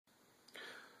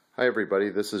Hi everybody,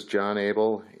 this is John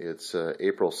Abel. It's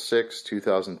April 6,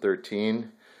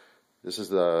 2013. This is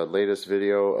the latest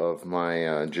video of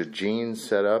my GEGENE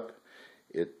setup.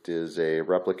 It is a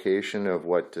replication of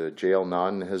what J.L.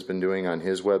 Naughton has been doing on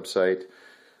his website,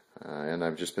 and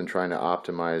I've just been trying to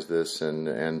optimize this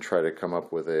and try to come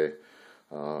up with a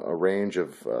range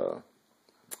of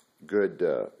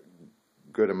good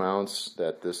amounts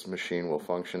that this machine will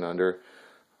function under.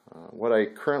 What I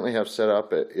currently have set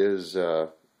up is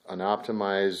an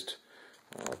optimized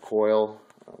coil.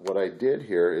 What I did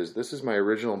here is, this is my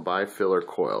original bifiller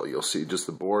coil. You'll see just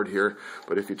the board here,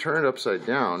 but if you turn it upside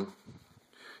down,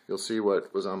 you'll see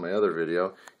what was on my other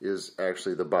video is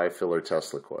actually the bifiller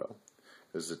Tesla coil.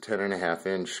 This is a 10.5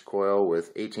 inch coil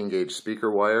with 18 gauge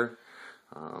speaker wire,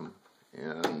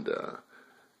 and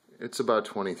it's about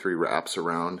 23 wraps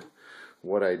around.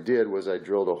 What I did was I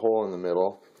drilled a hole in the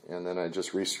middle, and then I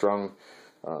just restrung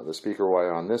the speaker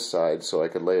wire on this side so I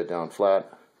could lay it down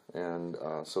flat, and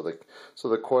so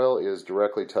the coil is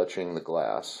directly touching the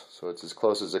glass, so it's as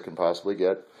close as it can possibly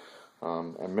get.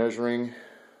 I'm measuring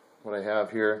what I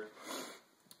have here.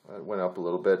 It went up a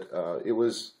little bit. It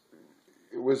was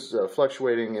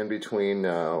fluctuating in between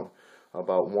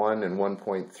about 1 and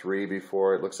 1.3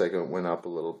 before. It looks like it went up a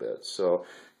little bit. So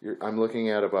I'm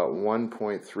looking at about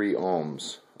 1.3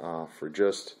 ohms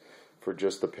for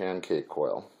just the pancake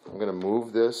coil. I'm going to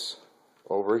move this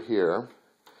over here,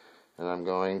 and I'm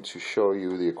going to show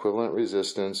you the equivalent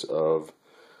resistance of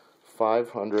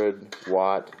 500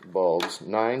 watt bulbs,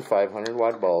 9 500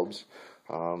 watt bulbs,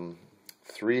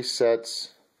 3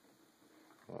 sets.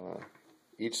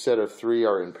 Each set of 3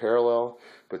 are in parallel,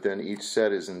 but then each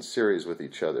set is in series with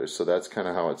each other. So that's kind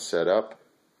of how it's set up.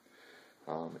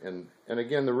 And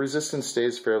again, the resistance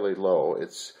stays fairly low.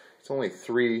 It's only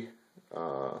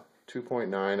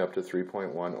 2.9 up to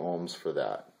 3.1 ohms for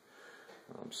that.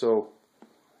 So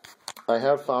I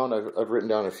have found, I've written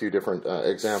down a few different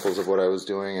examples of what I was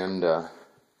doing, and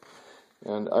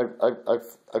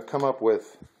I've come up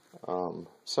with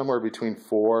somewhere between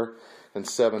 4 and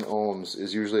 7 ohms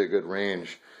is usually a good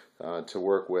range to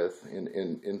work with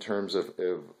in terms of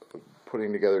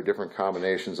putting together different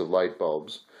combinations of light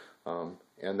bulbs,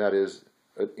 and that is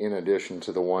in addition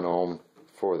to the 1 ohm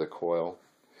for the coil.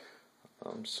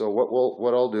 So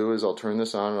what I'll do is I'll turn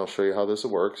this on and I'll show you how this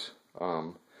works.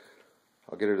 I'll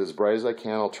get it as bright as I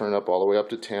can. I'll turn it up all the way up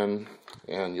to 10,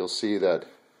 and you'll see that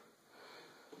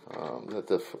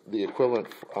the equivalent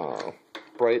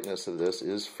brightness of this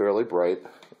is fairly bright.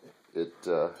 It's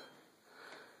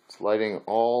lighting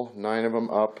all 9 of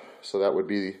them up, so that would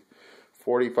be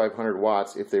 4,500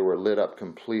 watts if they were lit up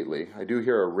completely. I do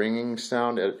hear a ringing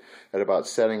sound at about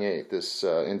setting 8. This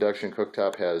induction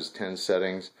cooktop has 10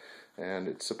 settings, and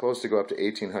it's supposed to go up to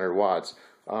 1,800 watts.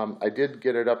 I did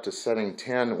get it up to setting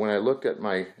 10. When I looked at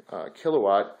my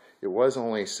kilowatt, it was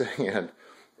only sitting at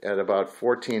about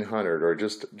 1,400, or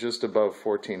just above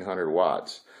 1,400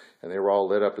 watts, and they were all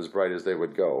lit up as bright as they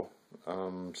would go.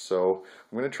 So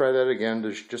I'm going to try that again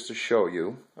just to show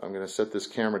you. I'm going to set this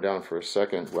camera down for a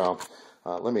second. Well,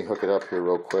 let me hook it up here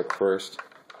real quick first.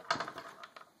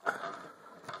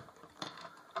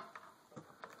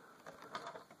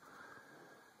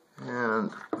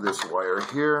 And this wire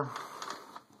here.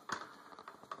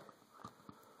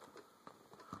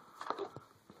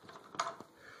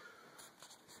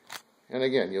 And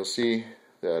again, you'll see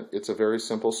that it's a very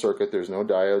simple circuit. There's no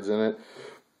diodes in it.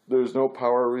 There's no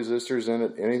power resistors in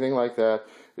it, anything like that.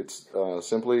 It's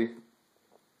simply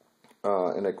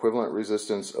an equivalent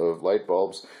resistance of light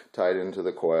bulbs tied into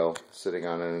the coil sitting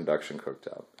on an induction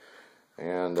cooktop.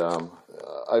 And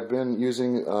I've been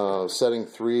using setting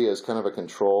 3 as kind of a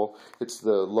control. It's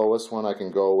the lowest one I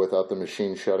can go without the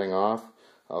machine shutting off.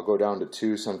 I'll go down to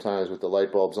 2 sometimes, with the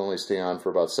light bulbs only stay on for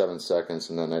about 7 seconds,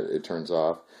 and then it turns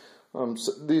off.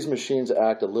 So these machines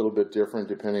act a little bit different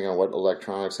depending on what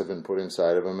electronics have been put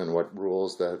inside of them and what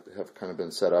rules that have kind of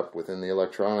been set up within the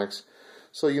electronics.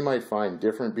 So you might find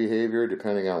different behavior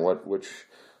depending on which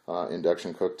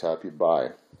induction cooktop you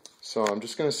buy. So I'm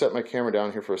just going to set my camera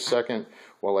down here for a second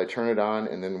while I turn it on,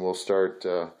 and then we'll start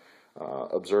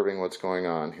observing what's going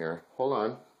on here. Hold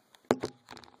on.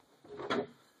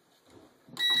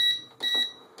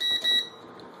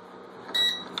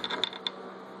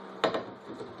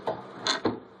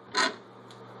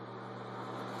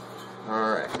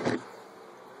 Alright.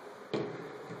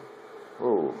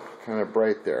 Oh, kind of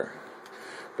bright there.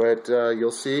 But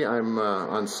you'll see I'm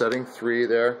on setting 3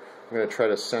 there. I'm going to try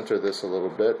to center this a little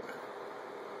bit.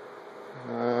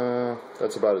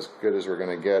 That's about as good as we're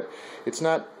going to get. It's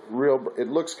not real. It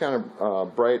looks kind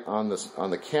of bright on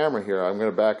the camera here. I'm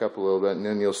going to back up a little bit, and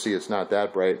then you'll see it's not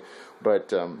that bright.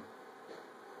 But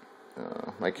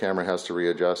my camera has to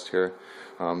readjust here.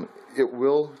 It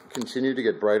will continue to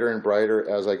get brighter and brighter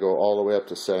as I go all the way up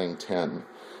to setting 10.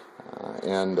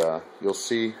 And you'll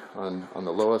see on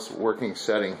the lowest working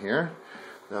setting here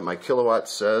that my kilowatt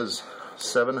says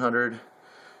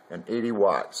 780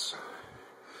 watts.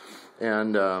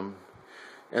 And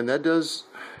that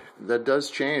does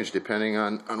change depending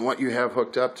on what you have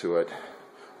hooked up to it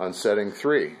on setting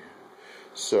 3.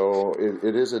 So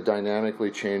it is a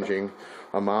dynamically changing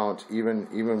amount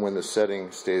even when the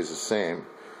setting stays the same,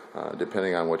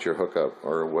 depending on what your hookup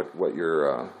or what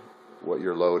your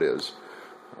load is.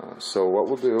 So what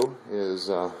we'll do is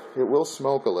it will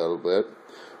smoke a little bit,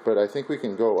 but I think we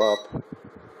can go up.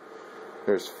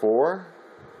 There's 4.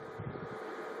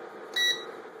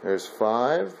 There's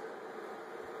 5.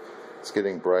 It's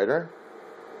getting brighter.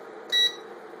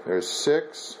 There's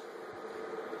 6.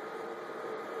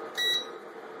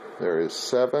 There is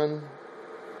 7.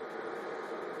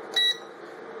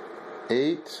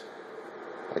 8.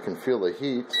 I can feel the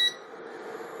heat.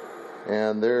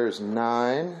 And there's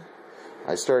 9.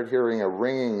 I start hearing a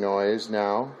ringing noise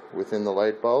now within the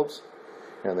light bulbs,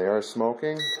 and they are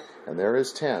smoking. And there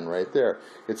is 10 right there.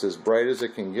 It's as bright as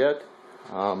it can get.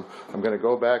 I'm going to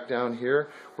go back down here.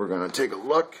 We're going to take a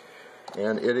look,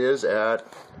 and it is at,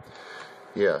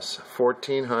 yes,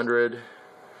 1400,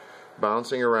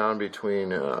 bouncing around between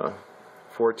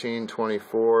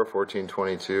 1424,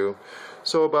 1422,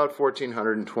 so about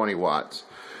 1420 watts.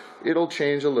 It'll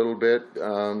change a little bit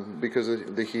because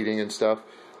of the heating and stuff.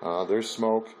 There's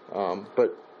smoke,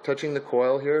 but touching the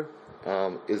coil here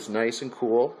is nice and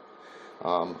cool.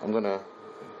 I'm going to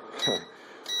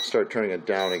start turning it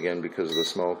down again because of the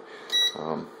smoke.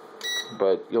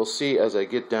 But you'll see as I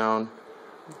get down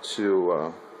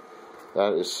to,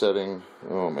 that is setting,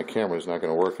 oh, my camera's not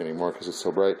going to work anymore because it's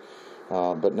so bright.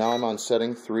 But now I'm on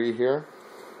setting 3 here.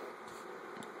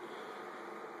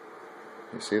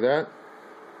 You see that?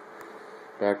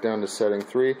 Back down to setting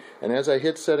 3. And as I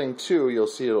hit setting 2, you'll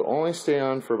see it'll only stay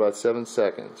on for about 7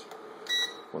 seconds.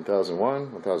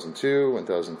 1001, 1002,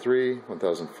 1003,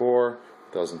 1004,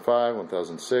 1005,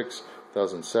 1006,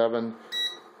 1007,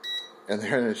 and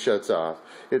then it shuts off.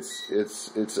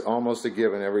 It's almost a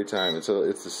given every time. It's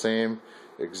the same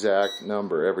exact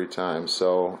number every time.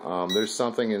 So there's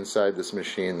something inside this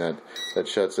machine that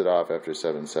shuts it off after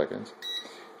 7 seconds.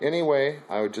 Anyway,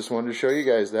 I just wanted to show you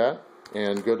guys that,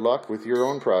 and good luck with your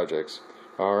own projects.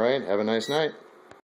 All right, have a nice night.